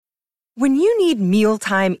When you need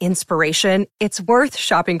mealtime inspiration, it's worth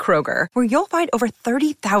shopping Kroger, where you'll find over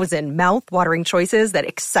 30,000 mouth-watering choices that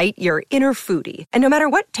excite your inner foodie. And no matter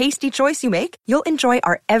what tasty choice you make, you'll enjoy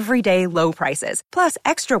our everyday low prices, plus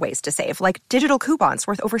extra ways to save, like digital coupons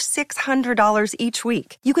worth over $600 each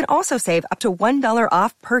week. You can also save up to $1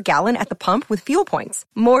 off per gallon at the pump with fuel points.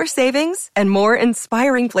 More savings and more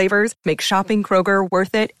inspiring flavors make shopping Kroger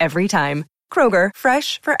worth it every time. Kroger,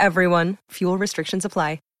 fresh for everyone. Fuel restrictions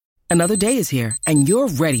apply. Another day is here, and you're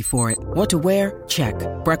ready for it. What to wear? Check.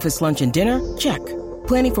 Breakfast, lunch, and dinner? Check.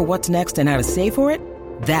 Planning for what's next and how to save for it?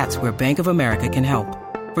 That's where Bank of America can help.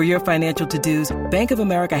 For your financial to-dos, Bank of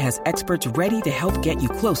America has experts ready to help get you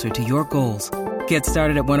closer to your goals. Get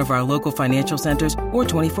started at one of our local financial centers or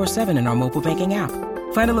 24/7 in our mobile banking app.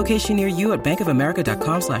 Find a location near you at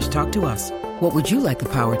bankofamerica.com/talktous. What would you like the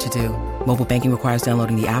power to do? Mobile banking requires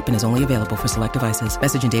downloading the app and is only available for select devices.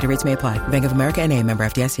 Message and data rates may apply. Bank of America N.A., member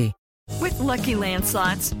FDIC. With Lucky Land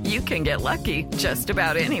Slots, you can get lucky just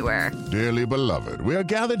about anywhere. Dearly beloved, we are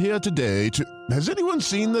gathered here today to... Has anyone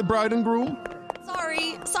seen the bride and groom?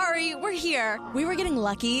 Sorry, we're here. We were getting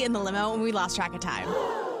lucky in the limo and we lost track of time.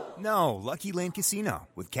 No, Lucky Land Casino,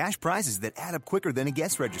 with cash prizes that add up quicker than a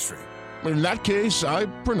guest registry. In that case, I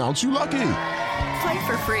pronounce you lucky. Play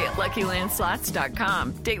for free at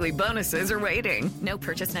LuckyLandSlots.com. Daily bonuses are waiting. No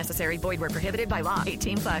purchase necessary. Void where prohibited by law.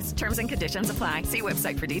 18+. Terms and conditions apply. See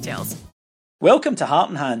website for details. Welcome to Heart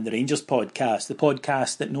and Hand, the Rangers podcast, the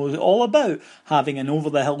podcast that knows all about having an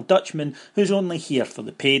over-the-hill Dutchman who's only here for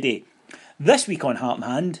the payday. This week on Heart and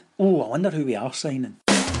Hand, I wonder who we are signing.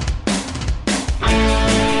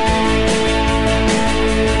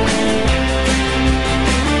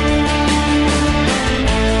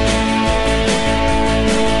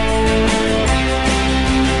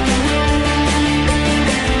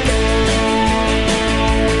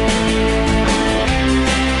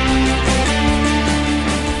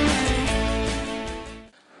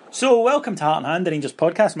 So, welcome to Heart and Hand, the Rangers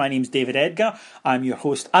podcast. My name's David Edgar. I'm your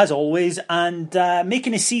host, as always, and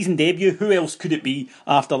making his season debut, who else could it be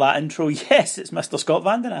after that intro? Yes, it's Mr. Scott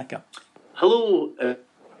Vandenacker. Hello,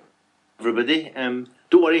 everybody. Don't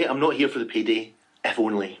worry, I'm not here for the payday, if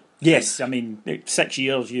only. Yes, I mean, 6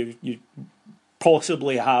 years, you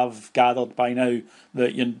possibly have gathered by now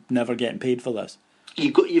that you're never getting paid for this.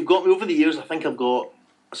 You've got me over the years. I think I've got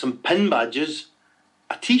some pin badges,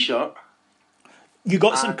 a T-shirt. You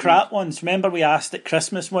got some crap ones. Remember we asked at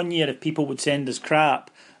Christmas one year if people would send us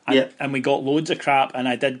crap, and we got loads of crap, and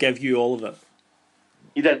I did give you all of it.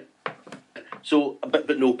 You did. So,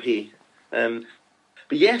 but no pay. But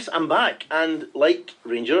yes, I'm back, and like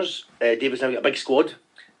Rangers, David's now got a big squad,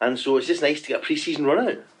 and so it's just nice to get a pre-season run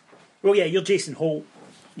out. Well, yeah, you're Jason Holt.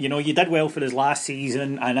 You know, you did well for his last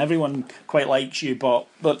season, and everyone quite likes you, but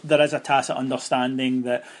there is a tacit understanding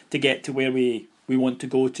that to get to where we want to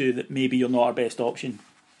go to, that maybe you're not our best option.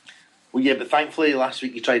 Well, yeah, but thankfully last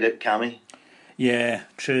week you tried out Cammy. Yeah,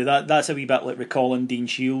 true. That's a wee bit like recalling Dean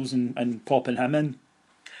Shields and popping him in.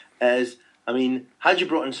 I mean, had you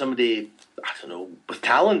brought in somebody, I don't know, with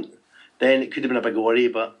talent, then it could have been a big worry,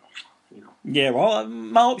 but, you know. Yeah, well,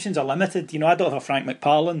 my options are limited. You know, I don't have a Frank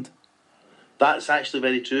McParland. That's actually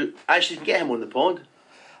very true. Actually, you can get him on the pod.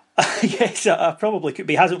 Yes, I probably could,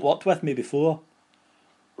 but he hasn't worked with me before.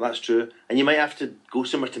 That's true. And you might have to go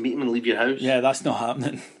somewhere to meet him and leave your house. Yeah, that's not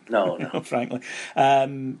happening. No. Frankly.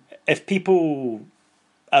 If people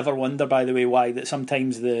ever wonder, by the way, why that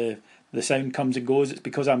sometimes the sound comes and goes, it's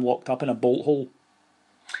because I'm locked up in a bolt hole.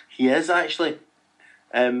 He is, actually.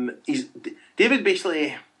 David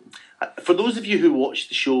basically, for those of you who watch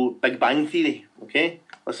the show Big Bang Theory, okay,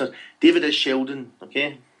 listen, David is Sheldon,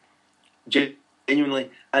 okay, genuinely.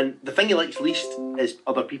 And the thing he likes least is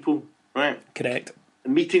other people, right? Correct.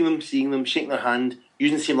 Meeting them, seeing them, shaking their hand,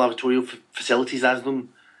 using the same laboratorial facilities as them.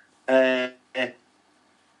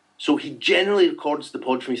 So he generally records the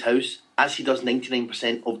pod from his house, as he does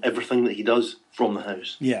 99% of everything that he does from the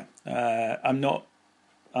house. Yeah, I'm not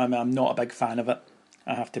a big fan of it,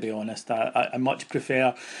 I have to be honest. I much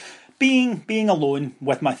prefer being alone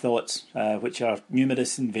with my thoughts, which are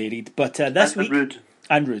numerous and varied. But this week,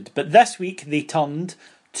 rude. But this week they turned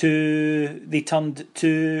to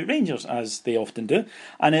Rangers, as they often do,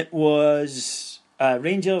 and it was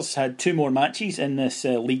Rangers had two more matches in this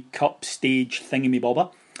League Cup stage thingamybobber,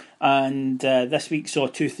 and this week saw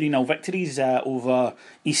 2-3-0 victories over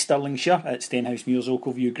East Stirlingshire at Stenhousemuir's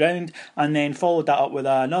Ochilview Ground, and then followed that up with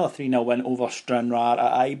another 3-0 win over Stranraer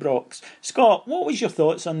at Ibrox. Scott, what was your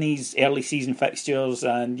thoughts on these early season fixtures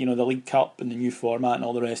and, you know, the League Cup and the new format and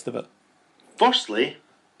all the rest of it? Firstly,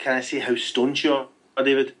 can I say how stoned you are,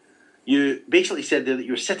 David? You basically said there that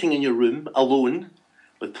you were sitting in your room alone,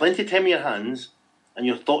 with plenty of time in your hands and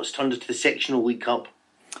your thoughts turned to the sectional League Cup.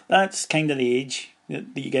 That's kind of the age that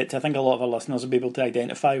you get to. I think a lot of our listeners will be able to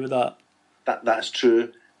identify with that. That's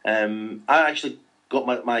true. I actually got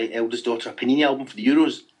my eldest daughter a Panini album for the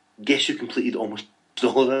Euros. Guess who completed almost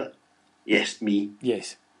all of it? Yes, me.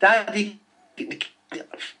 Yes. Daddy, get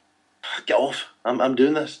off. I'm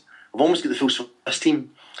doing this. I've almost got the full Swiss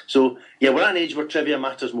team. So, yeah, we're at an age where trivia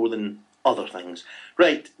matters more than other things.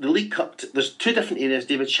 Right, the League Cup, there's two different areas,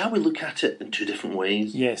 David. Shall we look at it in two different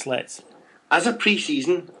ways? Yes, let's. As a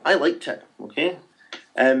pre-season, I liked it, okay?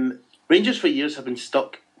 Rangers for years have been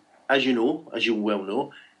stuck, as you well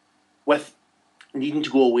know, with needing to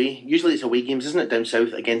go away. Usually it's away games, isn't it, down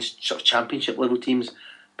south, against sort of championship level teams.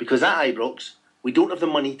 Because at Ibrox, we don't have the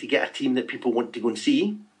money to get a team that people want to go and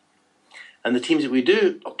see. And the teams that we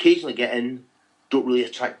do occasionally get in don't really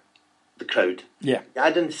attract the crowd. Yeah. You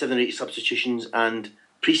add in 7 or 8 substitutions, and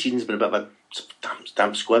pre-season's been a bit of a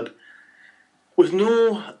damp squib. With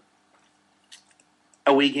no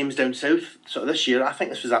away games down south, so this year, I think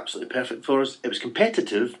this was absolutely perfect for us. It was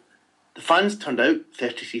competitive. The fans turned out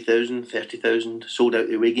 33,000, 30,000, sold out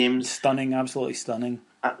the away games. Stunning, absolutely stunning.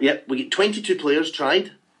 We get 22 players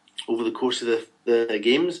tried over the course of the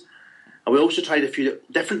games. And we also tried a few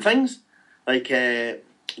different things. Like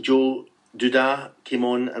Joe Duda came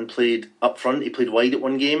on and played up front. He played wide at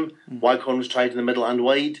one game. Waghorn was tried in the middle and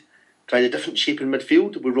wide. Tried a different shape in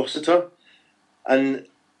midfield with Rossiter. And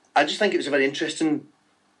I just think it was a very interesting,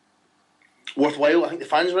 worthwhile. I think the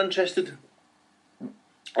fans were interested.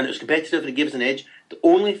 And it was competitive and it gave us an edge. The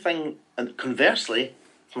only thing, and conversely,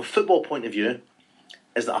 from a football point of view,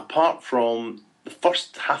 is that apart from the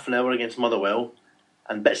first half an hour against Motherwell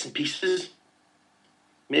and bits and pieces,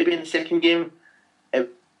 maybe in the second game, it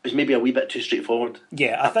was maybe a wee bit too straightforward.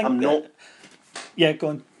 Yeah, I think... not... Yeah, go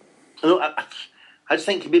on. I just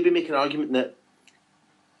think you maybe make an argument that,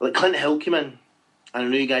 like, Clint Hill came in, and I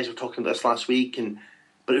know you guys were talking about this last week,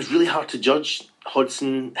 but it was really hard to judge.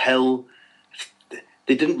 Hodgson, Hill,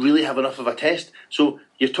 they didn't really have enough of a test. So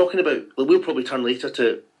you're talking about, like, we'll probably turn later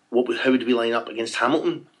to how would we line up against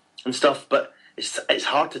Hamilton and stuff, but it's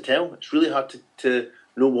hard to tell. It's really hard to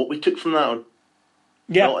know what we took from that or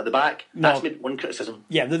not at the back. That's maybe one criticism.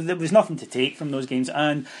 Yeah, there was nothing to take from those games,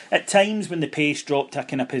 and at times when the pace dropped to a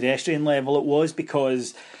kind of pedestrian level, it was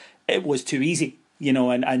because it was too easy,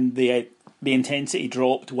 and the intensity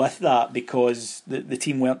dropped with that because the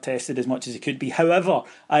team weren't tested as much as it could be. However,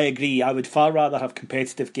 I agree, I would far rather have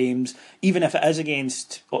competitive games, even if it is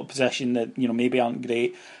against opposition that maybe aren't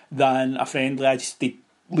great, than a friendly. They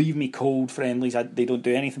leave me cold, friendlies. They don't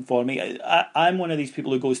do anything for me. I'm one of these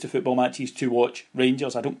people who goes to football matches to watch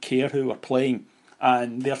Rangers. I don't care who are playing.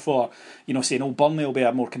 And therefore, saying, Burnley will be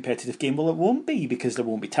a more competitive game. Well, it won't be, because there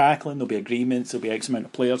won't be tackling, there'll be agreements, there'll be X amount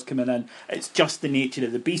of players coming in. It's just the nature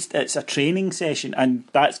of the beast. It's a training session, and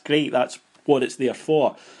that's great. That's what it's there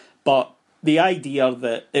for. But the idea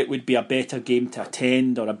that it would be a better game to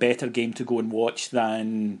attend or a better game to go and watch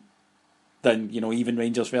than even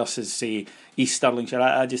Rangers versus, say, East Stirlingshire,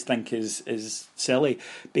 I just think is silly,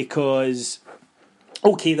 because...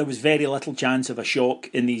 Okay, there was very little chance of a shock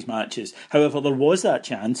in these matches. However, there was that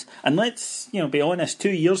chance, and let's be honest. 2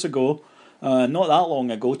 years ago, not that long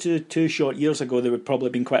ago, two short years ago, there would probably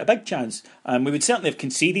have been quite a big chance, and we would certainly have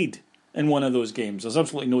conceded in one of those games. There's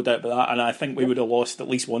absolutely no doubt about that, and I think we would have lost at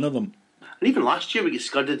least one of them. And even last year, we get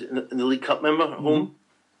scudded in the League Cup, remember, at home.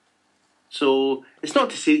 So it's not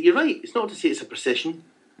to say you're right. It's not to say it's a procession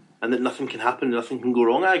and that nothing can happen, nothing can go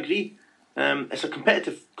wrong. I agree. It's a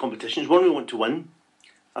competitive competition. It's one we want to win.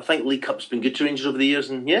 I think League Cup's been good to Rangers over the years,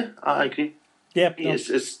 and yeah, I agree. Yeah,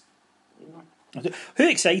 it's... Who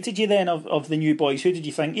excited you then of the new boys? Who did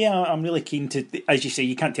you think, I'm really keen to, as you say,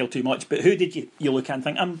 you can't tell too much, but who did you look at and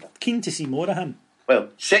think, I'm keen to see more of him? Well,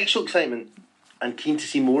 sexual excitement and keen to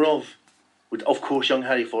see more of would, of course, young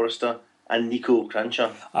Harry Forrester and Nico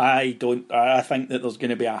Crancher. I think that there's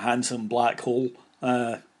going to be a handsome black hole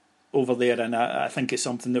over there, and I think it's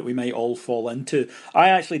something that we might all fall into. I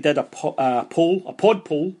actually did a pod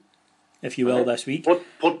poll, if you will, this week.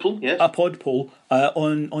 Pod poll, yes. A pod poll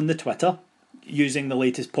on the Twitter, using the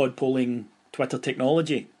latest pod polling Twitter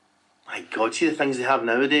technology. My God, see the things they have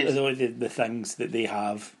nowadays. The things that they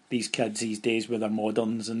have, these kids these days with their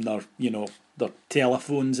moderns and their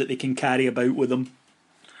telephones that they can carry about with them.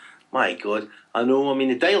 My God, I know. I mean,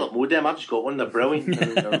 the dial-up modem, I've just got one. They're brilliant.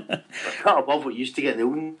 They're cut above what you used to get in the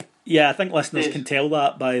old. Yeah, I think listeners can tell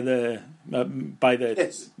that by the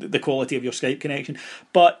the quality of your Skype connection.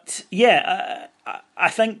 But yeah, I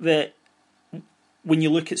think that when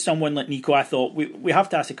you look at someone like Nico, I thought we have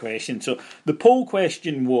to ask a question. So the poll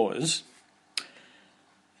question was,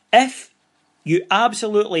 if you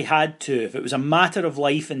absolutely had to, if it was a matter of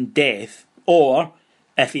life and death, or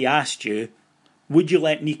if he asked you, would you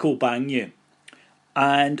let Nico bang you?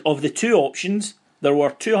 And of the two options, there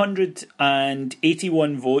were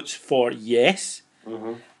 281 votes for yes,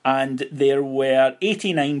 and there were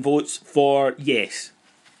 89 votes for yes.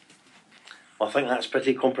 I think that's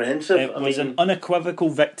pretty comprehensive. It was an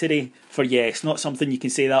unequivocal victory for yes. Not something you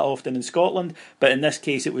can say that often in Scotland, but in this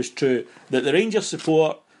case it was true that the Rangers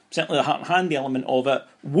support, certainly the heart and hand element of it,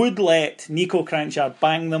 would let Nico Cranchard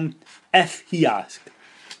bang them if he asked.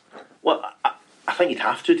 Well, I think he'd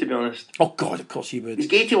have to be honest. Oh God, of course he would. He's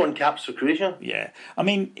got 81 caps for Croatia. Yeah, I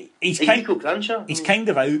mean, he's Nico Cranchard. He's kind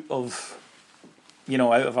of out of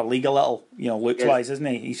our league a little, looks wise, isn't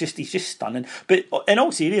he? He's just stunning. But in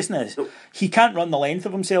all seriousness, he can't run the length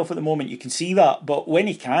of himself at the moment. You can see that, but when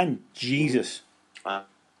he can, Jesus. I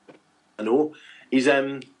know. He's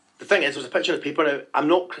the thing is, there's a picture of the paper now. I'm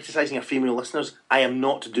not criticising our female listeners. I am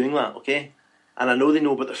not doing that, okay? And I know they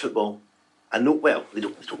know about their football. I know, well, they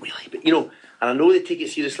don't really, but and I know they take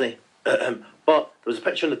it seriously. But there was a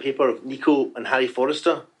picture in the paper of Nico and Harry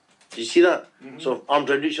Forrester. Did you see that? Sort of armed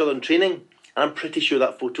around each other in training. And I'm pretty sure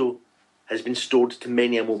that photo has been stored to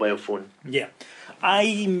many a mobile phone. Yeah.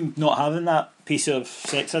 I'm not having that piece of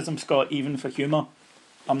sexism, Scott, even for humour.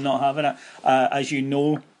 I'm not having it. As you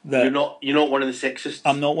know, that you're not one of the sexists.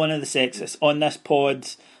 I'm not one of the sexists. On this pod,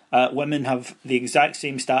 women have the exact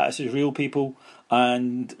same status as real people,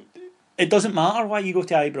 and it doesn't matter why you go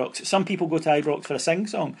to Ibrox. Some people go to Ibrox for a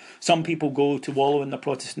sing-song. Some people go to wallow in their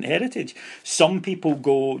Protestant heritage. Some people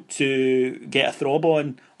go to get a throb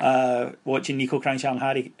on watching Nico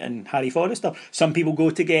Cranchard and Harry Forrester. Some people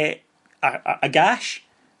go to get a gash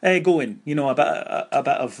going. A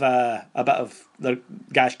bit of their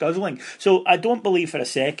gash guzzling. So I don't believe for a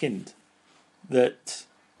second that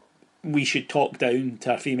we should talk down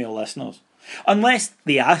to our female listeners, unless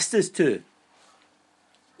they asked us to.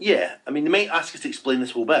 Yeah, I mean, they might ask us to explain this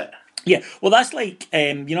whole bit. Yeah, well, that's like,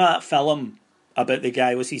 that film about the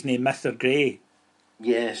guy, what's his name, Mr. Grey?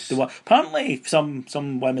 Yes. Apparently, some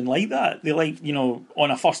women like that. They like, on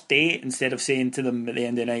a first date, instead of saying to them at the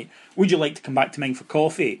end of the night, would you like to come back to mine for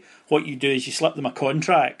coffee? What you do is you slip them a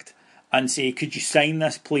contract and say, could you sign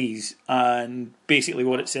this, please? And basically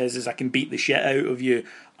what it says is, I can beat the shit out of you,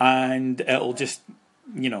 and it'll just,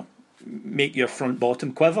 make your front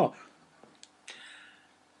bottom quiver.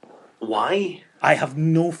 Why? I have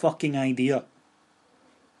no fucking idea.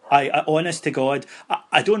 I honest to God,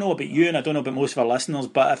 I don't know about you, and I don't know about most of our listeners,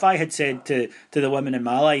 but if I had said to the women in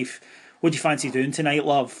my life, what do you fancy doing tonight,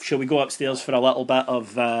 love? Shall we go upstairs for a little bit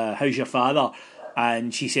of How's Your Father?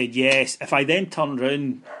 And she said yes. If I then turned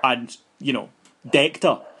round and, decked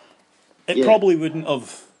her, it probably wouldn't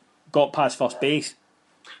have got past first base.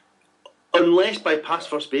 Unless by past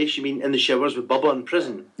first base you mean in the showers with Bubba in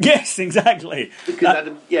prison. Yes, exactly. Because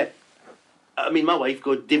I mean, my wife,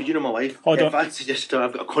 God, David, you know my wife. If I suggest to her,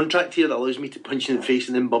 I've got a contract here that allows me to punch you in the face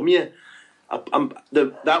and then bum you,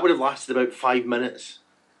 that would have lasted about 5 minutes.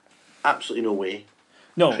 Absolutely no way.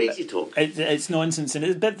 No, crazy talk. It's nonsense,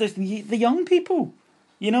 but the young people,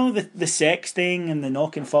 the sexting and the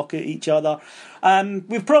knocking fuck at each other.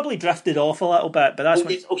 We've probably drifted off a little bit, but that's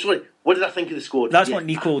sorry. What did I think of the squad? That's what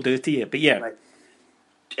Nico will do to you. But yeah,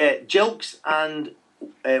 right. Jilks and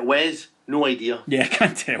Wes, no idea. Yeah, I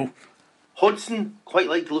can't tell. Hodgson, quite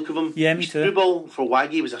liked the look of him. Yeah, me too. Through ball for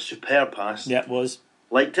Waggy was a superb pass. Yeah, it was.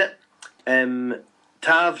 Liked it.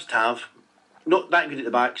 Tav, not that good at the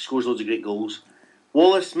back, scores loads of great goals.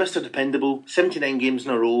 Wallace, Mr. Dependable, 79 games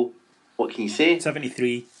in a row. What can you say?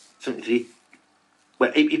 73.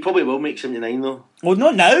 Well, he probably will make 79 though. Well,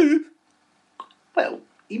 not now. Well,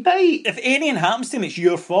 he might. If anything happens to him, it's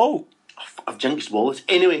your fault. I've jinxed Wallace.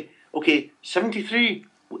 Anyway, okay, 73.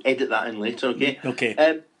 We'll edit that in later, okay?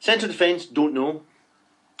 Okay. Centre defence, don't know.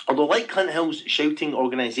 Although, like Clint Hill's shouting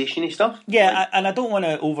organisation-y stuff. Yeah, and I don't want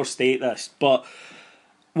to overstate this, but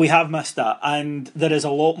we have missed that, and there is a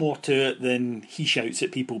lot more to it than he shouts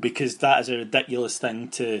at people, because that is a ridiculous thing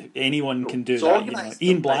to anyone can do that.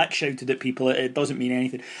 Ian Black shouted at people. It doesn't mean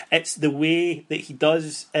anything. It's the way that he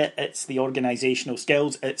does it. It's the organisational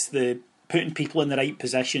skills. It's the putting people in the right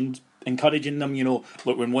positions, encouraging them.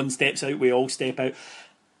 Look, when one steps out, we all step out.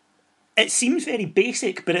 It seems very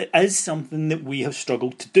basic, but it is something that we have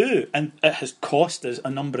struggled to do, and it has cost us a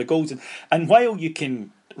number of goals. And while you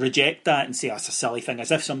can reject that and say that's a silly thing,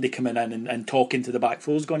 as if somebody coming in and talking to the back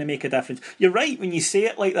four is going to make a difference, you're right when you say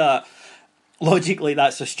it like that. Logically,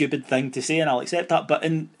 that's a stupid thing to say, and I'll accept that. But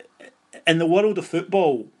in the world of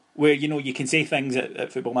football, where you can say things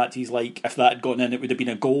at football matches like, if that had gone in, it would have been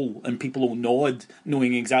a goal, and people will nod,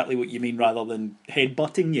 knowing exactly what you mean rather than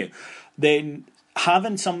headbutting you. then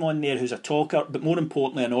having someone there who's a talker, but more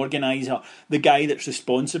importantly an organiser, the guy that's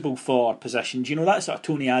responsible for positions, that sort of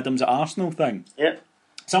Tony Adams at Arsenal thing. Yeah.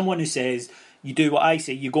 Someone who says, you do what I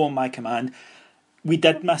say, you go on my command. We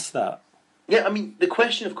did miss that. Yeah, I mean, the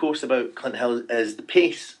question, of course, about Clint Hill is the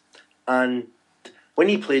pace. And when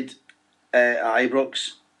he played at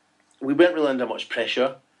Ibrox, we weren't really under much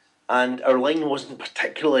pressure, and our line wasn't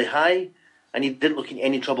particularly high, and he didn't look in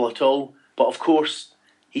any trouble at all. But of course,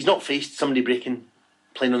 he's not faced somebody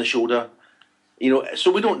playing on the shoulder,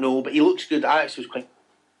 so we don't know. But he looks good. I actually was quite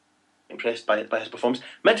impressed by his performance.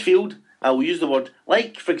 Midfield, I will use the word,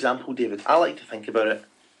 like, for example, David, I like to think about it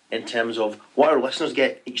in terms of what our listeners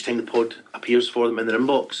get each time the pod appears for them in their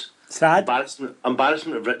inbox. Sad.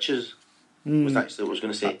 Embarrassment of riches was actually what I was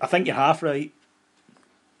going to say. I think you're half right.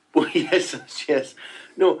 Well, yes.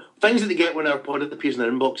 No, things that they get when our pod appears in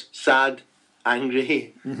their inbox: sad,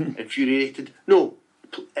 angry, infuriated. No,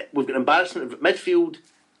 we've got embarrassment. Midfield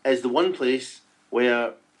is the one place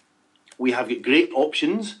where we have got great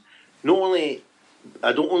options.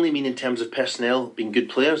 I don't only mean in terms of personnel being good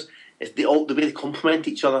players. It's the way they complement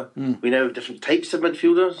each other. We now have different types of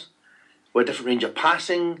midfielders, with a different range of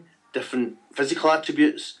passing, different physical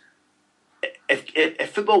attributes.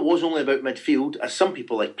 If football was only about midfield, as some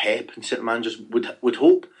people like Pep and certain managers would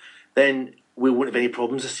hope, then we won't have any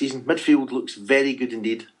problems this season. Midfield looks very good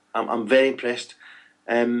indeed. I'm very impressed.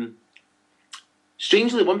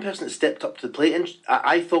 Strangely, one person that stepped up to the plate, and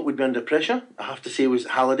I thought would be under pressure, I have to say, was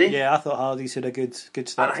Halliday. Yeah, I thought Halliday's had a good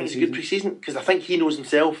start. And I think it's a good pre-season, because I think he knows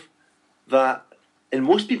himself that, in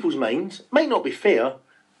most people's minds, might not be fair,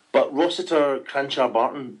 but Rossiter, Cranchar,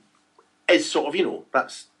 Barton is sort of,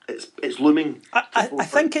 it's looming. I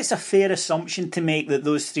think it's a fair assumption to make that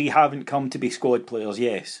those three haven't come to be squad players,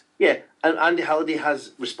 yes. Yeah, and Andy Halliday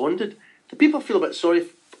has responded. Do people feel a bit sorry?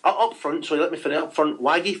 Up front, let me finish. Up front,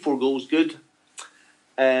 Waggy, 4 goals, good.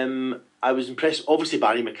 I was impressed. Obviously,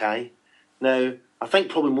 Barry Mackay. Now, I think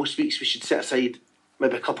probably most weeks we should set aside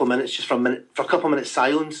maybe a couple of minutes, just for a couple of minutes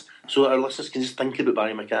silence, so that our listeners can just think about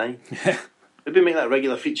Barry Mackay. Maybe make that a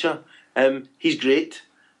regular feature. He's great.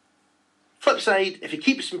 Flip side, if he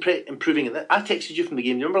keeps improving at that, I texted you from the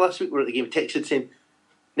game. You remember last week we were at the game? I texted saying,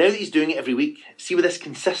 now that he's doing it every week, see with this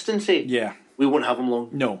consistency, we won't have him long.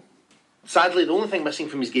 No. Sadly, the only thing missing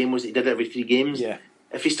from his game was that he did it every 3 games. Yeah.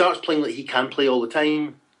 If he starts playing like he can play all the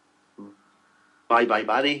time, bye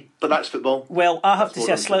Barry. But that's football. Well, I have to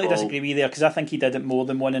say I slightly disagree with you there, because I think he did it more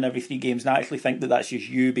than 1 in every 3 games, and I actually think that that's just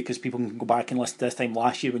you, because people can go back and listen to this time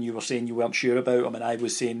last year when you were saying you weren't sure about him, and I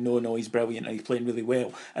was saying no, he's brilliant and he's playing really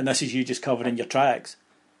well, and this is you just covering your tracks.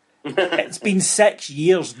 It's been 6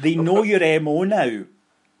 years. They know your MO now.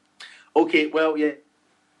 Okay, well, yeah.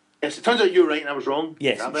 Yes, it turns out you were right and I was wrong.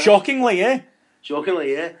 Yes, shockingly, yeah.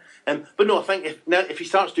 Shockingly, yeah. But no, I think if he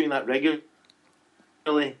starts doing that regularly,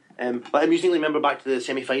 but amusingly, remember back to the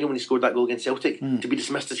semi-final when he scored that goal against Celtic, to be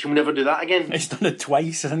dismissed as he'll never do that again. He's done it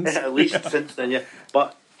twice since. At least since then, yeah.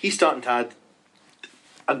 But he's starting to add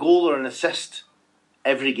a goal or an assist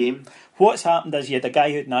every game. What's happened is you had a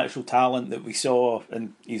guy who had natural talent that we saw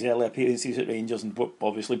in his early appearances at Rangers and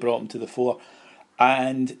obviously brought him to the fore.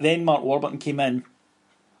 And then Mark Warburton came in,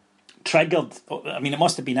 triggered, I mean it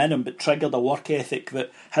must have been in him, but triggered a work ethic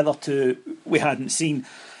that hitherto we hadn't seen.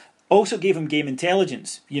 Also gave him game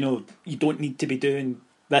intelligence. You don't need to be doing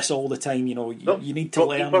this all the time. You need to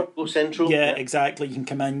learn. Keeper, go central. Yeah, exactly. You can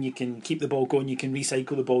come in, you can keep the ball going, you can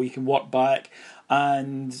recycle the ball, you can work back.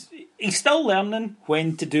 And he's still learning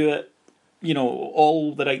when to do it,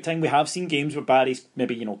 all the right time. We have seen games where Barry's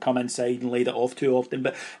maybe, come inside and laid it off too often.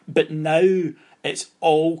 But now it's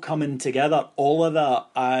all coming together, all of that,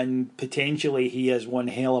 and potentially he is one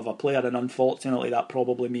hell of a player, and unfortunately that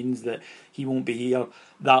probably means that he won't be here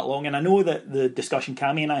that long. And I know that the discussion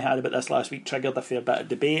Cammy and I had about this last week triggered a fair bit of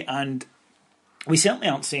debate, and we certainly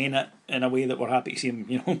aren't saying it in a way that we're happy to see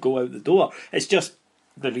him go out the door. It's just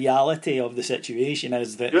the reality of the situation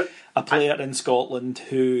is that a player in Scotland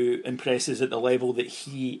who impresses at the level that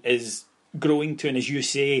he is growing to, and as you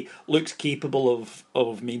say, looks capable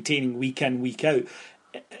of maintaining week in, week out,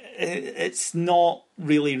 it's not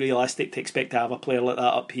really realistic to expect to have a player like that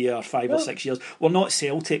up here 5 or 6 years. We're not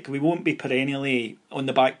Celtic. We won't be perennially on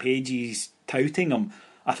the back pages touting him.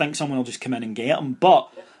 I think someone will just come in and get him. But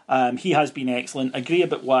he has been excellent. Agree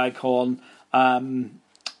about Waghorn.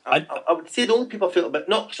 I would say the only people I feel a bit...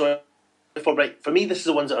 For me, this is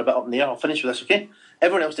the ones that are a bit up in the air. I'll finish with this, okay?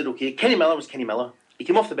 Everyone else did okay. Kenny Miller was Kenny Miller. He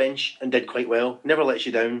came off the bench and did quite well. Never lets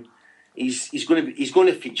you down. He's going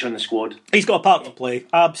to feature in the squad. He's got a part to play,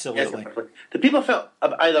 absolutely. Yes, the people I felt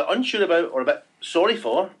either unsure about or a bit sorry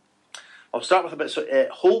for, I'll start with a bit.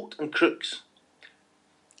 Holt and Crooks.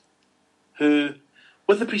 who,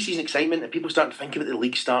 with the pre-season excitement and people starting to think about the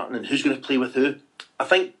league starting and who's going to play with who, I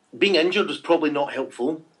think being injured was probably not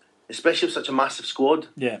helpful, especially with such a massive squad.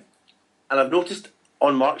 Yeah. And I've noticed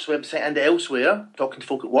on Mark's website and elsewhere, talking to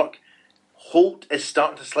folk at work, Holt is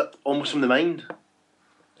starting to slip almost from the mind.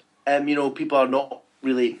 People are not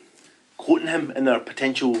really quoting him in their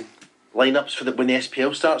potential lineups for when the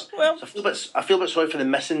SPL starts. Well, so I feel a bit sorry for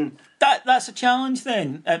them missing. That's a challenge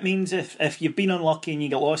then. It means if you've been unlucky and you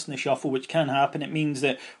get lost in the shuffle, which can happen, it means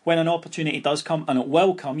that when an opportunity does come, and it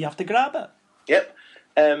will come, you have to grab it. Yep.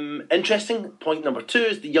 Interesting. Point number 2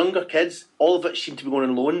 is the younger kids, all of which seem to be going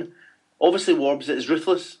on loan. Obviously, Warbs is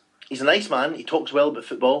ruthless. He's a nice man, he talks well about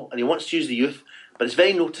football, and he wants to use the youth, but it's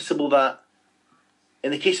very noticeable that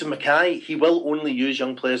in the case of Mackay, he will only use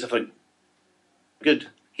young players if they're good.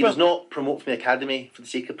 He does not promote from the academy for the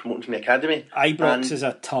sake of promoting from the academy. Ibrox is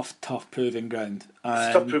a tough proving ground. It's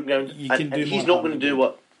a tough proving ground. And he's not going to do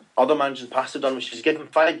what other managers in the past have done, which is give him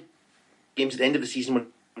 5 games at the end of the season when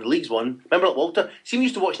the league's won. Remember at Walter? See, we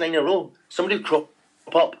used to watch 9 in a row. Somebody would crop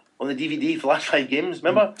up on the DVD for the last 5 games.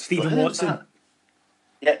 Remember? Stephen Watson.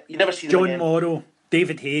 Yeah, you never see them John again. Morrow.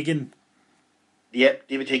 David Hagan. Yep,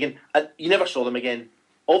 David Hagan. And you never saw them again.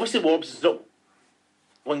 Obviously, Warbs is not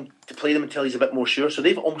going to play them until he's a bit more sure. So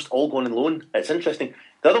they've almost all gone on loan. It's interesting.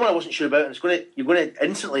 The other one I wasn't sure about, and it's going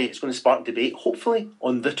to spark debate, hopefully,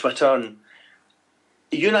 on the Twitter. And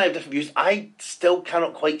you and I have different views. I still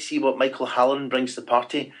cannot quite see what Michael Halloran brings to the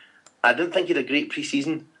party. I didn't think he had a great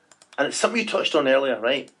pre-season. And it's something you touched on earlier,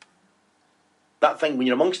 right? That thing when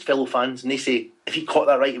you're amongst fellow fans and they say, if he caught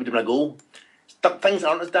that right, he would have been a goal. Things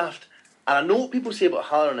aren't as daft. And I know what people say about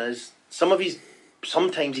Halloran is,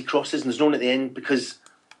 sometimes he crosses and there's no one at the end because,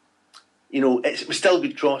 it was still a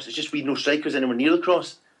good cross. It's just we had no strikers anywhere near the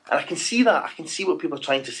cross. And I can see that. I can see what people are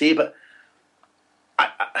trying to say, but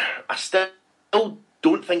I still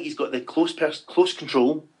don't think he's got the close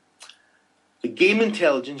control, the game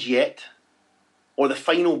intelligence yet, or the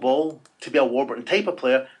final ball to be a Warburton type of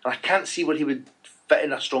player, and I can't see where he would fit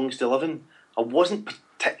in a strongest 11. I wasn't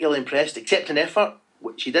particularly impressed, except in effort,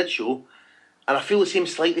 which he did show, and I feel the same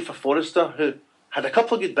slightly for Forrester, who had a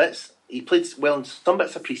couple of good bits. He played well in some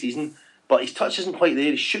bits of pre-season, but his touch isn't quite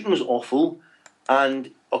there. His shooting was awful,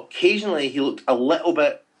 and occasionally he looked a little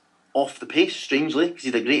bit off the pace, strangely, because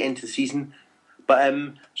he had a great end to the season. But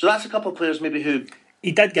so that's a couple of players maybe who...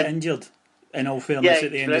 He did get injured, in all fairness,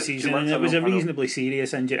 at the end of the season, and it was a reasonably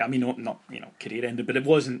serious injury. I mean, not career ended, but it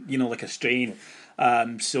wasn't like a strain.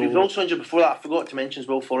 So he was also injured before that. I forgot to mention as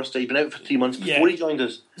well, Forrester. He'd been out for 3 months before he joined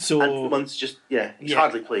us. So and 3 months he's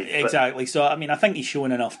hardly played. Exactly. So I mean, I think he's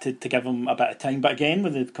shown enough to give him a bit of time. But again,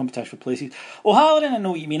 with the competition for places, O'Halloran, I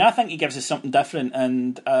know what you mean. I think he gives us something different,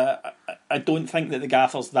 and I don't think that the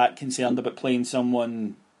gaffer's that concerned about playing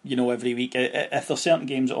someone every week. If there's certain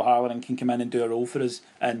games that O'Halloran can come in and do a role for us,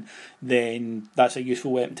 and then that's a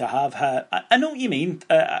useful weapon to have. I know what you mean.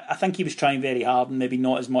 I think he was trying very hard and maybe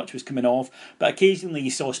not as much was coming off, but occasionally you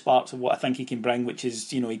saw sparks of what I think he can bring, which is,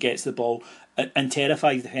 he gets the ball and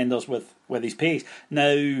terrifies defenders with his pace.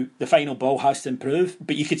 Now, the final ball has to improve,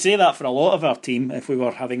 but you could say that for a lot of our team if we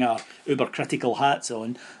were having our uber critical hats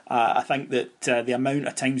on. I think that the amount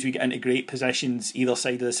of times we get into great positions either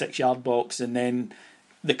side of the 6-yard box and then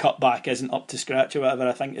the cutback isn't up to scratch or whatever,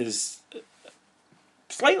 I think is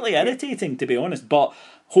slightly irritating, to be honest, but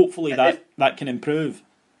hopefully that can improve.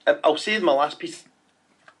 I'll say my last piece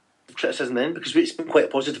of criticism then, because it's been quite a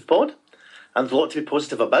positive pod and there's a lot to be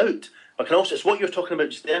positive about, but it's what you're talking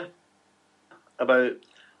about just there, about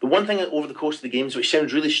the one thing over the course of the games, which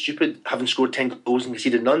sounds really stupid, having scored 10 goals and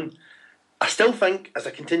conceded none. I still think, as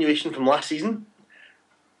a continuation from last season,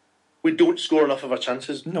 we don't score enough of our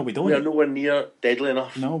chances. No, we don't. We are nowhere near deadly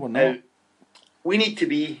enough. No, we're not. Now, we need to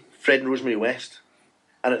be Fred and Rosemary West.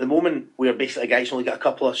 And at the moment, we are basically a guy who's only got a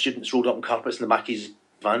couple of students rolled up in carpets in the back of his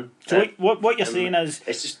van. So what you're saying is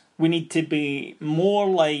it's just, we need to be more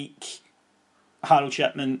like Harold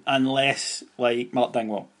Shipman and less like Mark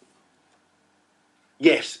Dingwall.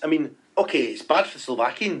 Yes. I mean, okay, it's bad for the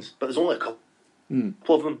Slovakians, but there's only a couple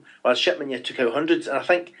of them. Whereas Shipman, took out hundreds. And I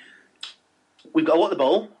think we've got a lot of the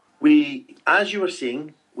ball. We, as you were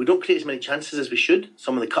saying, we don't create as many chances as we should.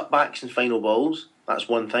 Some of the cutbacks and final balls, that's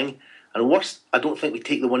one thing. And worse, I don't think we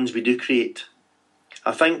take the ones we do create.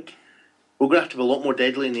 I think we're going to have to be a lot more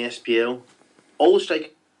deadly in the SPL. All the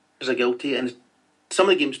strikers are guilty, and some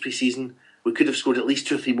of the games pre-season, we could have scored at least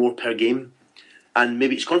 2 or 3 more per game. And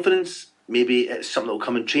maybe it's confidence, maybe it's something that will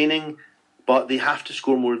come in training, but they have to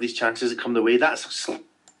score more of these chances that come their way. That's a slight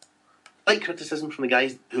criticism from the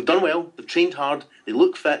guys who've done well, they've trained hard, they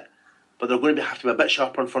look fit, but they're going to have to be a bit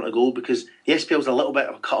sharper in front of goal because the SPL is a little bit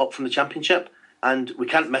of a cut up from the Championship. and we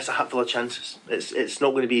can't miss a hatful of chances. It's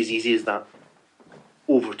not going to be as easy as that.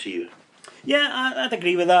 Over to you. Yeah, I'd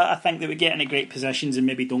agree with that. I think that we get into great positions and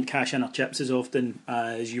maybe don't cash in our chips as often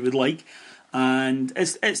as you would like, and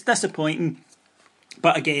it's disappointing.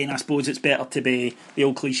 But again, I suppose it's better to be, the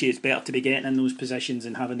old cliche, it's better to be getting in those positions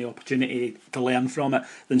and having the opportunity to learn from it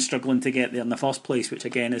than struggling to get there in the first place, which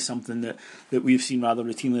again is something that we've seen rather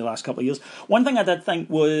routinely the last couple of years. One thing I did think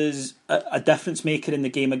was a difference maker in the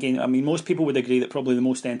game again. I mean, most people would agree that probably the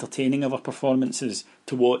most entertaining of our performances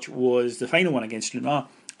to watch was the final one against Stranraer.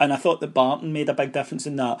 And I thought that Barton made a big difference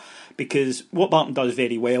in that, because what Barton does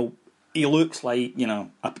very well, he looks like, you know,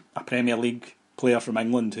 a Premier League player from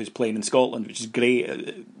England who's playing in Scotland, which is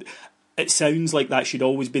great. It sounds like that should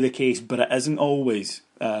always be the case, but it isn't always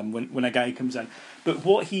when a guy comes in. But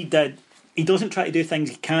what he did, he doesn't try to do things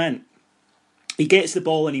he can't. He gets the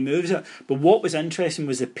ball and he moves it. But what was interesting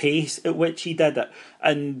was the pace at which he did it.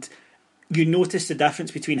 And you notice the difference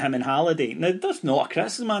between him and Halliday. Now, that's not a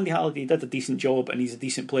criticism of Andy Halliday. He did a decent job and he's a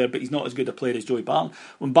decent player, but he's not as good a player as Joey Barton.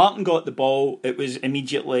 When Barton got the ball, it was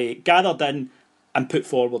immediately gathered in and put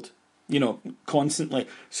forward, you know, constantly.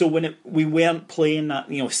 So when we weren't playing that,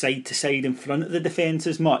 you know, side to side in front of the defence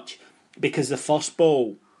as much, because the first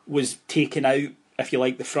ball was taken out, if you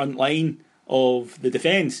like, the front line of the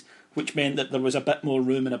defence, which meant that there was a bit more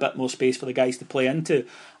room and a bit more space for the guys to play into.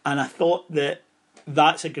 And I thought that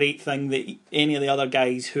that's a great thing that any of the other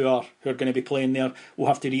guys who are going to be playing there will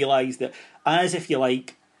have to realise that, as if you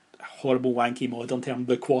like, horrible wanky modern term,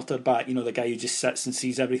 the quarterback, you know, the guy who just sits and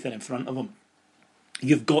sees everything in front of him.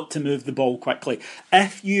 You've got to move the ball quickly.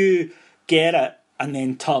 If you get it and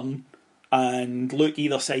then turn and look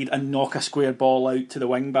either side and knock a square ball out to the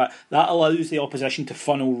wing back, that allows the opposition to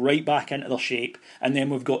funnel right back into their shape, and then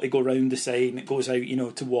we've got to go round the side and it goes out, you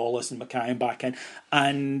know, to Wallace and Mackay and back in,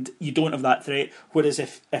 and you don't have that threat. Whereas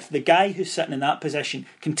if the guy who's sitting in that position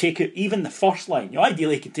can take out even the first line, you know,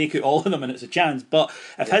 ideally he can take out all of them and it's a chance, but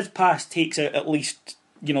if his pass takes out at least,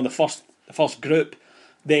 you know, the first group,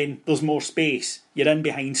 then there's more space. You're in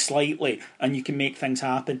behind slightly and you can make things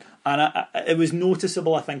happen. And it was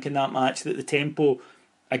noticeable, I think, in that match that the tempo,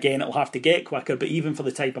 again, it'll have to get quicker, but even for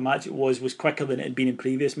the type of match it was quicker than it had been in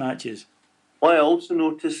previous matches. What I also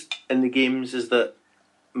noticed in the games is that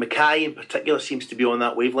Mackay in particular seems to be on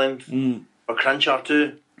that wavelength, or Cranchar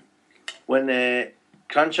too. When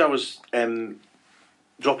Cranchar was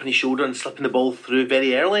dropping his shoulder and slipping the ball through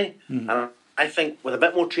very early, and I think with a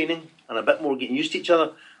bit more training and a bit more getting used to each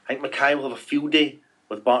other, I think Mackay will have a field day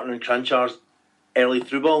with Barton and Cranchar's early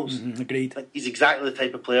through balls. Agreed. He's exactly the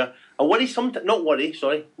type of player. I worry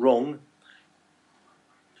wrong,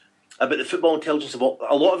 about the football intelligence of a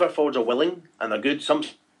lot of our forwards are willing and they're good. Some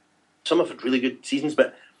have had really good seasons,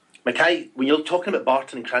 but Mackay, when you're talking about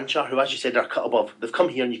Barton and Cranchar, who, as you said, are a cut above, they've come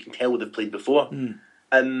here and you can tell they've played before.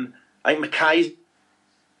 I think Mackay's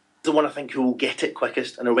the one I think who will get it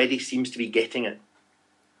quickest and already seems to be getting it.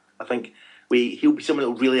 I think he'll be someone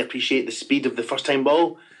that will really appreciate the speed of the first time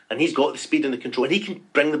ball, and he's got the speed and the control, and he can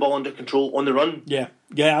bring the ball under control on the run. Yeah,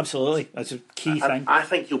 absolutely. That's a key thing. I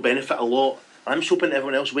think he'll benefit a lot. I'm just hoping that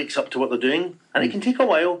everyone else wakes up to what they're doing, and it can take a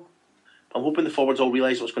while. I'm hoping the forwards all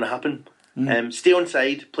realise what's going to happen. Stay on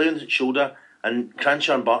side, play on the shoulder, and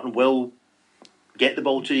Cranchar and Barton will get the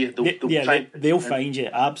ball to you. They'll find you,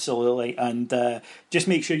 absolutely. And just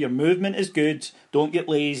make sure your movement is good. Don't get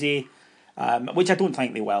lazy. Which I don't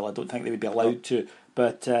think they will. I don't think they would be allowed to.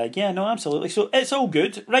 But absolutely. So it's all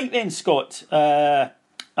good. Right then, Scott. I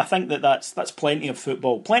think that's plenty of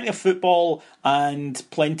football. Plenty of football and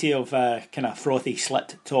plenty of kind of frothy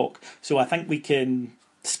slit talk. So I think we can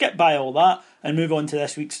skip by all that and move on to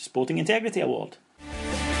this week's Sporting Integrity Award.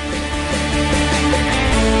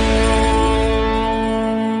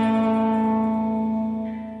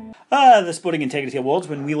 The Sporting Integrity Awards,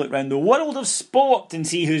 when we look around the world of sport and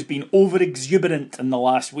see who's been over-exuberant in the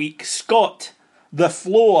last week. Scott, the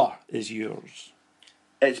floor is yours.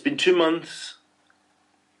 It's been 2 months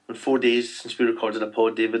and 4 days since we recorded a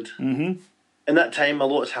pod, David. In that time, a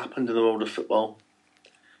lot has happened in the world of football.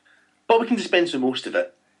 But we can dispense with most of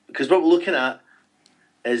it, because what we're looking at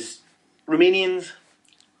is Romanians,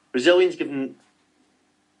 Brazilians giving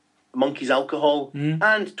monkeys alcohol,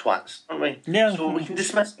 and twats, aren't we? Yeah. So we can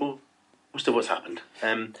dismiss most of what's happened.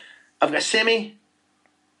 I've got a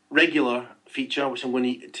semi-regular feature which I'm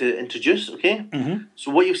going to introduce, okay?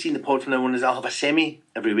 So what you'll see in the pod from now on is I'll have a semi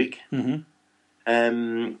every week, which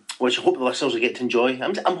I hope the listeners will get to enjoy.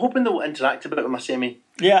 I'm hoping they'll interact a bit with my semi.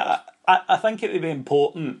 Yeah, I think it would be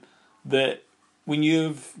important that when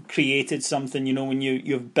you've created something, you know, when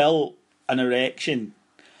you've built an erection,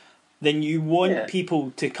 then you want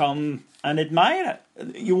people to come and admire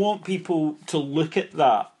it. You want people to look at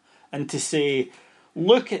that and to say,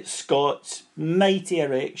 look at Scott's mighty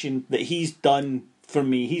erection that he's done for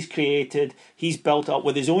me. He's created, he's built up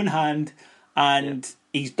with his own hand, and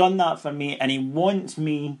he's done that for me, and he wants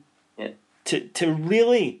me to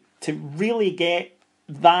really get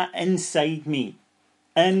that inside me,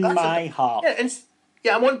 in my heart.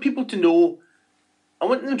 I want people to know. I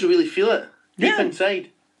want them to really feel it deep inside.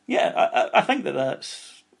 Yeah, I think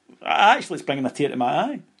that's actually it's bringing a tear to my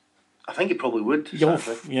eye. I think it probably would. Yeah.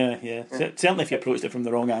 Certainly if you approached it from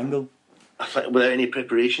the wrong angle. I think without any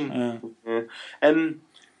preparation.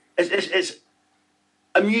 It's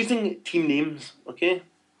amusing team names, okay?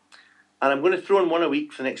 And I'm going to throw in one a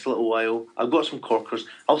week for the next little while. I've got some corkers.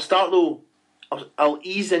 I'll start though. I'll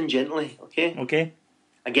ease in gently, okay? Okay.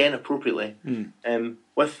 Again, appropriately.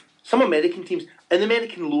 With some American teams. In the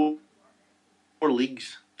American lower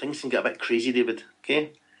leagues, things can get a bit crazy, David,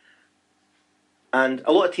 okay? And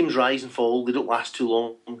a lot of teams rise and fall. They don't last too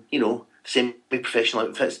long, semi-professional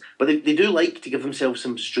outfits. But they do like to give themselves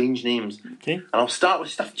some strange names. Okay. And I'll start with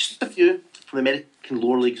just a few from the American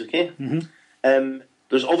lower leagues, okay? Mm-hmm.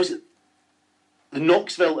 There's obviously the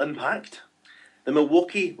Knoxville Impact, the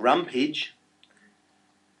Milwaukee Rampage,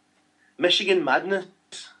 Michigan Madness,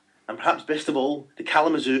 and perhaps best of all, the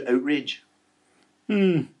Kalamazoo Outrage.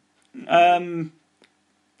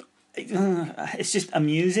 It's just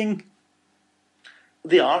amusing.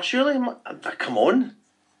 They are, surely. Come on.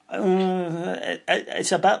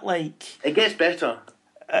 It's a bit like... It gets better.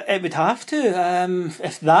 It would have to.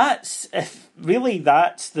 If really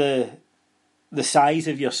that's the size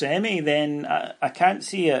of your semi, then I can't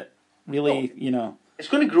see it really, It's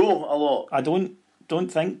going to grow a lot. I don't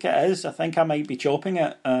think it is. I think I might be chopping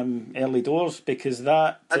it early doors because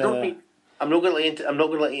that... I don't think... I'm not going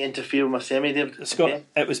to let you interfere with my semi, David. Scott, okay?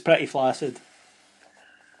 It was pretty flaccid.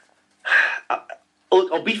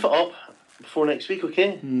 I'll beef it up before next week,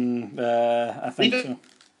 okay? I think so.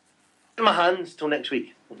 In my hands till next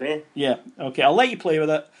week, okay? Yeah, okay. I'll let you play with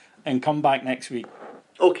it and come back next week.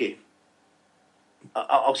 Okay.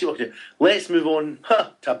 I'll see what I can do. Let's move on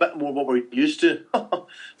to a bit more what we're used to.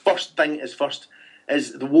 First thing is first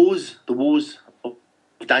is the woes of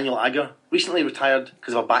Daniel Agger, recently retired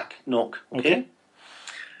because of a back knock, okay?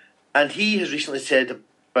 And he has recently said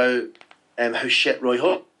about how shit Roy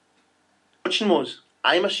Hodgson was.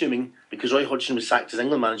 I'm assuming because Roy Hodgson was sacked as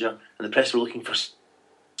England manager and the press were looking for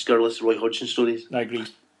scurrilous Roy Hodgson stories. I agree.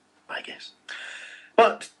 I guess.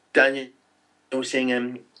 But Daniel was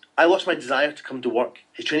saying, I lost my desire to come to work.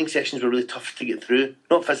 His training sessions were really tough to get through.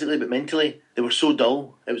 Not physically, but mentally. They were so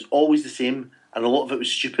dull. It was always the same, and a lot of it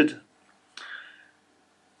was stupid.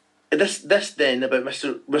 This then about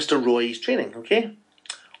Mr. Roy's training, okay?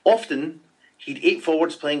 Often, he'd 8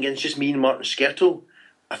 forwards playing against just me and Martin Skrtel.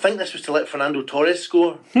 I think this was to let Fernando Torres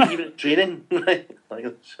score, even at training. Right?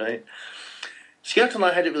 That's right. Skrtel and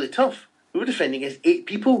I had it really tough. We were defending against 8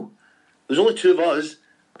 people. There's only 2 of us,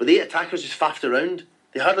 but the 8 attackers just faffed around.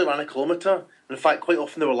 They hardly ran a kilometre. And in fact, quite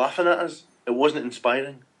often they were laughing at us. It wasn't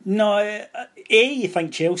inspiring. No, you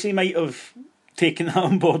think Chelsea might have taken that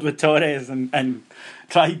on board with Torres and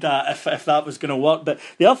tried that if that was going to work. But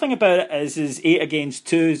the other thing about it is 8 against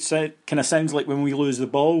 2 kind of sounds like when we lose the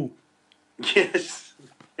ball. Yes.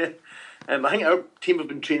 I think our team have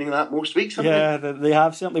been training that most weeks, haven't they? Yeah, they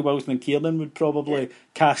have. Certainly Wilson and Kiernan would probably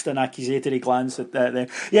cast an accusatory glance at them.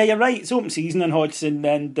 Yeah, you're right. It's open season on Hodgson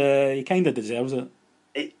and he kind of deserves it.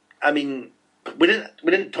 We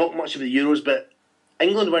didn't talk much about the Euros, but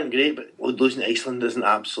England weren't great, but losing to Iceland is an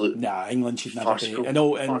absolute... Nah, England should never be.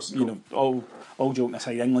 All joking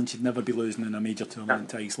aside, England should never be losing in a major tournament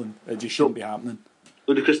to Iceland. It just shouldn't be happening.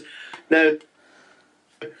 Ludicrous. Now,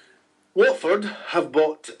 Watford have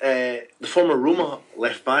bought the former Roma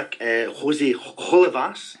left-back, Jose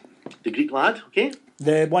Holevas, the Greek lad, okay?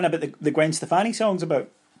 The one about the Gwen Stefani song's about?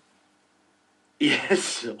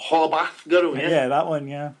 Yes, Holobath girl, yeah. Yeah, that one,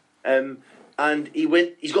 yeah. And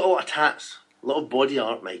he's got a lot of tats, a lot of body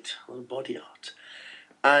art, mate. A lot of body art.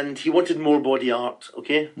 And he wanted more body art,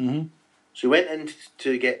 okay? Mm-hmm. So he went in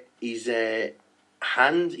to get his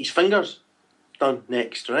fingers done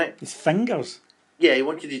next, right? His fingers? Yeah, he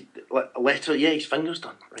wanted his fingers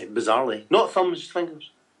done, right? Bizarrely. Not thumbs, just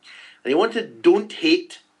fingers. And he wanted don't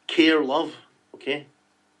hate, care, love, okay?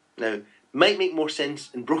 Now, might make more sense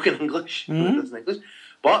in broken English than it does in English,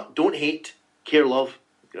 but don't hate, care, love,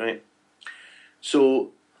 right?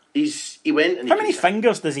 So he went and... How many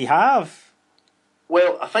fingers does he have?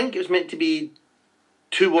 Well, I think it was meant to be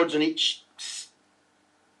 2 words on each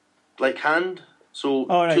hand. So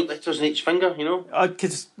 2 letters on each finger, you know?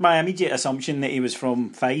 Because my immediate assumption that he was from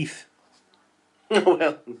Fife.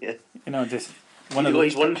 Well, yeah. You know, just one He of got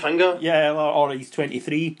those. his one finger. Yeah, or he's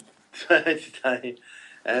 23.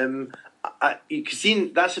 You can see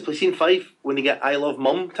that's the scene 5 when they get "I love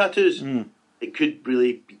mum" tattoos. It could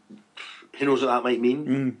really, who knows what that might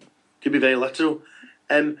mean. Could be very literal.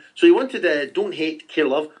 So he wanted "Don't hate, care,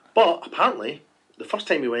 love," but apparently the first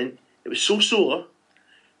time he went, it was so sore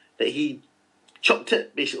that he chucked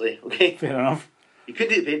it. Basically, okay. Fair enough. He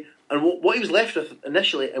couldn't do the pain, and what he was left with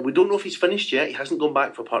initially, and we don't know if he's finished yet. He hasn't gone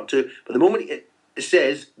back for part 2. But the moment it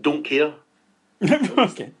says "Don't care,"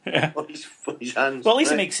 Okay. Yeah. on his hands. Well, at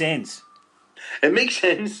least it right? makes sense. It makes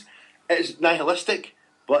sense. It's nihilistic,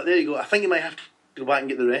 but there you go. I think you might have to go back and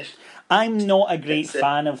get the rest. I'm not a great It's,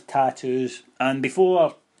 fan of tattoos, and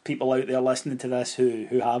before people out there listening to this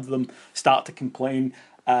who have them start to complain,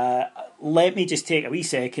 let me just take a wee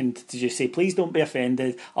second to just say, please don't be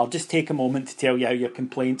offended. I'll just take a moment to tell you how your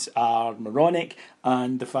complaints are moronic,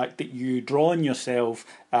 and the fact that you draw on yourself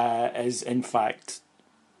is in fact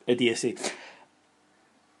idiocy.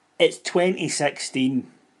 It's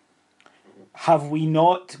 2016. Have we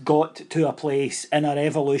not got to a place in our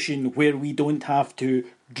evolution where we don't have to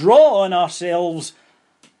draw on ourselves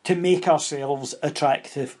to make ourselves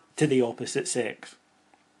attractive to the opposite sex?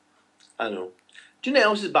 I know. Do you know what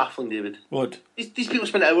else is baffling, David? What? These people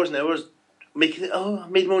spend hours and hours making it. Oh, I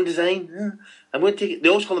made my own design. I'm going to take it. They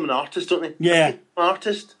always call them an artist, don't they? Yeah. I'm an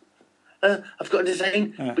artist. I've got a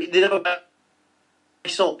design, but they never buy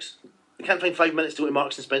socks. They can't find 5 minutes to go to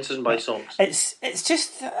Marks and Spencer's and buy socks. It's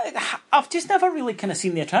just I've just never really kind of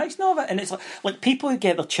seen the attraction of it, and it's like people who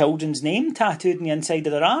get their children's name tattooed on the inside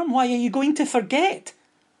of their arm. Why are you going to forget?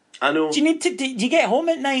 I know. Do you need to? Do you get home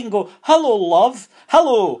at night and go, "Hello, love.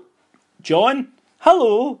 Hello, John.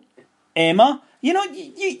 Hello, Emma." You know,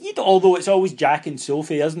 you although it's always Jack and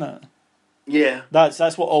Sophie, isn't it? Yeah.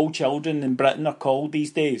 That's what all children in Britain are called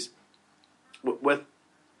these days. With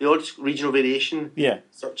the odd regional variation. Yeah.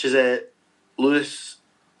 Such as Lewis,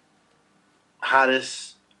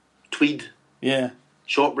 Harris, Tweed, Yeah.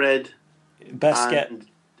 Shortbread, Biscuit. and,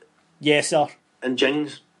 Yes, sir. and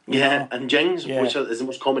Jings. Yeah, and Jings, which is the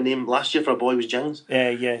most common name last year for a boy, was Jings.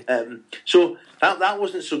 Yeah. So that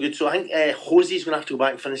wasn't so good. So I think Hosey's going to have to go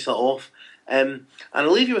back and finish that off. And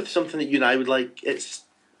I'll leave you with something that you and I would like. It's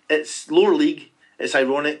lower league. It's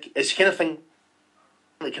ironic. It's the kind of thing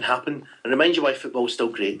that can happen and remind you why football is still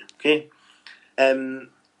great. Okay.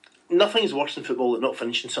 Nothing's worse than football than not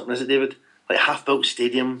finishing something, is it, David? Like a half-built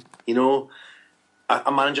stadium, you know, a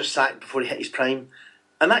manager sacked before he hit his prime.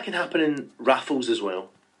 And that can happen in raffles as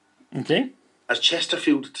well. Okay. As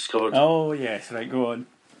Chesterfield discovered. Oh, yes. Right, go on.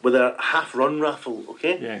 With a half-run raffle,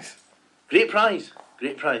 okay? Yes. Great prize.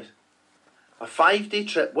 A 5-day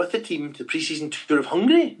trip with the team to the pre-season tour of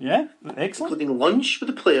Hungary. Yeah, excellent. Including lunch with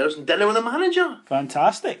the players and dinner with the manager.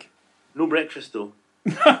 Fantastic. No breakfast, though.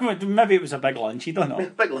 Maybe it was a big lunch, you don't know.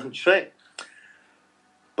 Big lunch, right?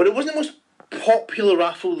 But it wasn't the most popular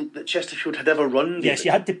raffle that Chesterfield had ever run. David. Yes,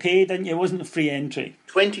 you had to pay, didn't you? It wasn't a free entry.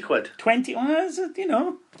 20 quid. 20, you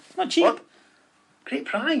know, not cheap. What? Great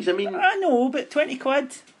prize, I mean... I know, but 20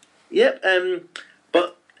 quid. Yep,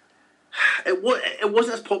 but it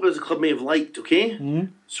wasn't as popular as the club may have liked, okay?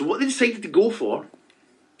 So what they decided to go for,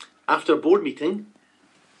 after a board meeting,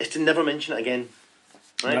 is to never mention it again.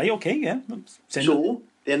 Right, okay, yeah. So,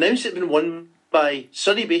 they announced it had been won by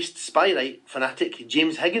Surrey-based spy fanatic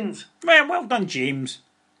James Higgins. Well done, James.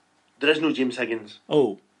 There is no James Higgins.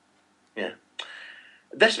 Oh. Yeah.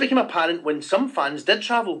 This became apparent when some fans did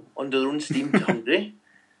travel under their own steam to Hungary.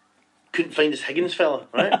 Couldn't find this Higgins fella,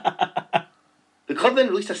 right? The club then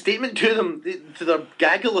released a statement to them, to their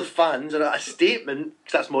gaggle of fans, or a statement,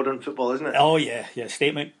 because that's modern football, isn't it? Oh, yeah.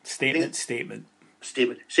 Statement. Saying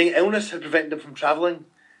illness had prevented him from travelling,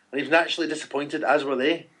 and he was naturally disappointed, as were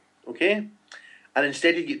they, okay? And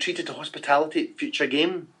instead he'd get treated to hospitality at future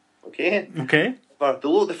game, okay? Okay. But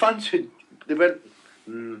the fans, they went,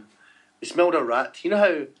 they smelled a rat. You know how,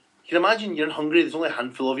 you can imagine you're in Hungary, there's only a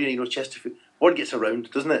handful of you, you know, Chesterfield. Word gets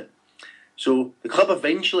around, doesn't it? So the club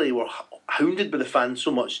eventually were hounded by the fans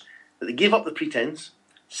so much that they gave up the pretense,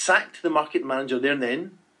 sacked the market manager there and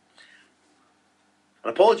then,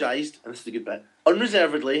 and apologised, and this is the good bit,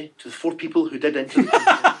 unreservedly to the 4 people who did enter the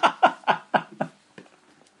competition.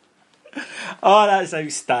 Oh, that's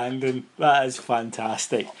outstanding. That is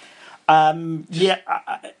fantastic. That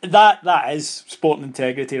is sporting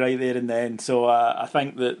integrity right there and then. So I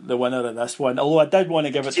think that the winner of this one, although I did want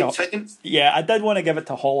to give it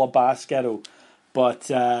to Holla Basketball,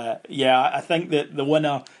 but I think that the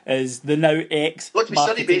winner is the now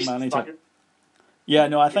ex-marketing manager. Yeah,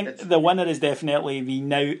 no, I think the winner is definitely the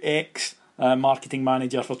now ex marketing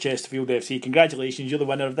manager for Chesterfield FC. Congratulations, you're the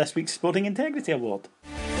winner of this week's Sporting Integrity Award.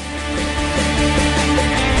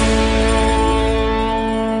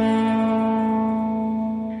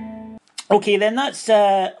 Okay, then that's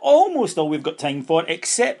almost all we've got time for,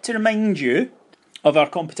 except to remind you of our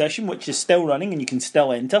competition, which is still running and you can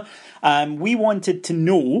still enter. We wanted to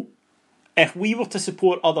know, if we were to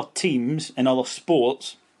support other teams in other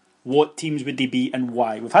sports, what teams would they be and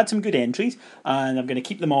why? We've had some good entries, and I'm going to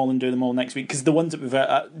keep them all and do them all next week, because the ones that we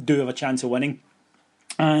do have a chance of winning.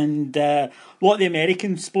 And what are the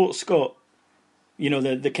American sports, Scott? You know,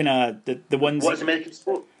 the kind of the ones. What's American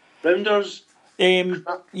sport? Rounders.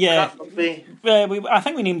 Yeah, I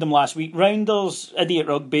think we named them last week. Rounders, Idiot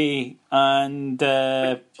Rugby, and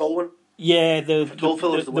tall one. Yeah, the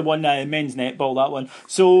one men's netball, that one.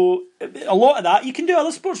 So a lot of that you can do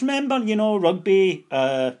other sports. Remember, you know, rugby,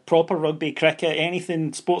 proper rugby, cricket,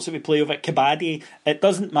 anything sports that we play with it, kabaddi. It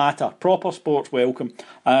doesn't matter. Proper sports welcome.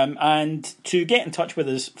 And to get in touch with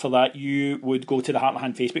us for that, you would go to the Heart and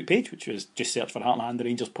Hand Facebook page, which was just search for Heart and Hand the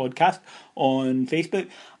Rangers podcast on Facebook,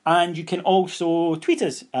 and you can also tweet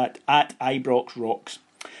us at IbroxRocks.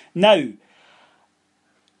 Now,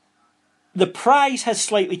 the prize has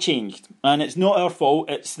slightly changed, and it's not our fault.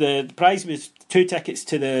 It's the prize was 2 tickets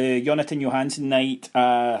to the Jonathan Johansson night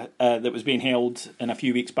that was being held in a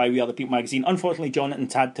few weeks by We Are the People magazine. Unfortunately,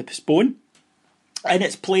 Jonathan's had to postpone. In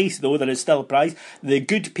its place, though, there is still a prize. The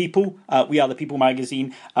good people, We Are the People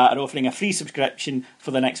magazine, are offering a free subscription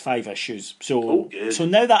for the next 5 issues. So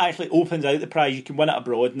now that actually opens out the prize, you can win it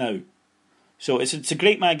abroad now. So it's a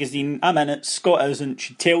great magazine. I'm in it. Scott isn't.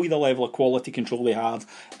 Should tell you the level of quality control they have.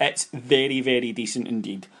 It's very, very decent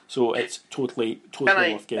indeed. So it's totally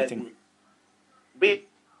worth getting.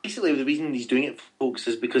 Basically, the reason he's doing it, folks,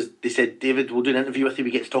 is because they said, David, we'll do an interview with you.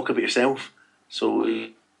 We get to talk about yourself. So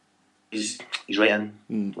he's right in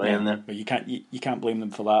there. Well, you can't blame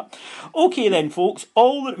them for that. Okay then, folks.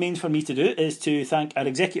 All that remains for me to do is to thank our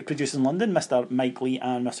executive producers in London, Mr. Mike Lee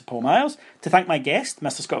and Mr. Paul Myers. To thank my guest,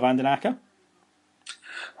 Mr. Scott Van Den Akker.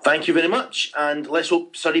 Thank you very much, and let's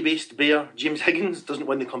hope Surrey-based Bear James Higgins doesn't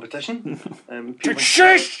win the competition.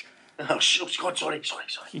 Shush! Oh, God, sorry.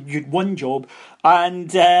 You'd one job,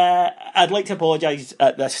 and I'd like to apologise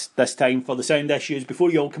at this time for the sound issues. Before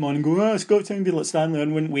you all come on and go, Scott sounded like Stanley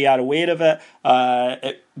Unwin, we are aware of it,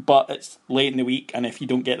 but it's late in the week, and if you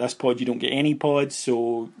don't get this pod, you don't get any pods.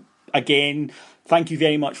 So again, thank you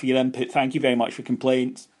very much for your input. Thank you very much for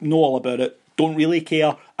complaints. Know all about it. Don't really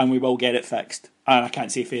care, and we will get it fixed. And I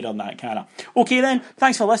can't say fairer than that, can I? Okay then,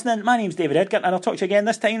 thanks for listening. My name's David Edgar, and I'll talk to you again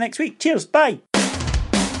this time next week. Cheers, bye.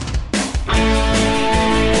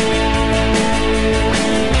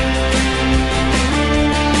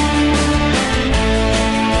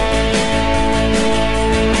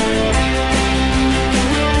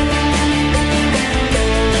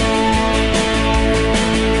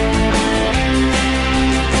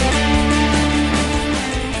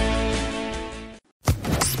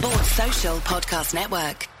 Podcast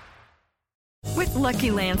Network. With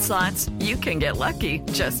Lucky Land Slots, you can get lucky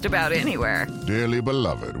just about anywhere. Dearly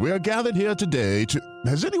beloved, we are gathered here today to...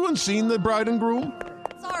 Has anyone seen the bride and groom?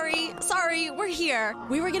 Sorry, we're here.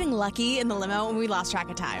 We were getting lucky in the limo and we lost track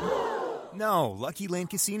of time. No, Lucky Land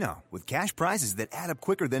Casino, with cash prizes that add up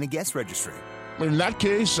quicker than a guest registry. In that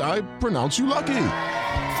case, I pronounce you lucky.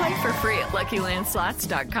 Play for free at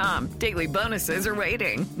LuckyLandSlots.com. Daily bonuses are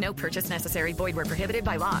waiting. No purchase necessary. Void where prohibited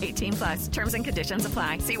by law. 18+. Terms and conditions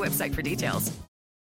apply. See website for details.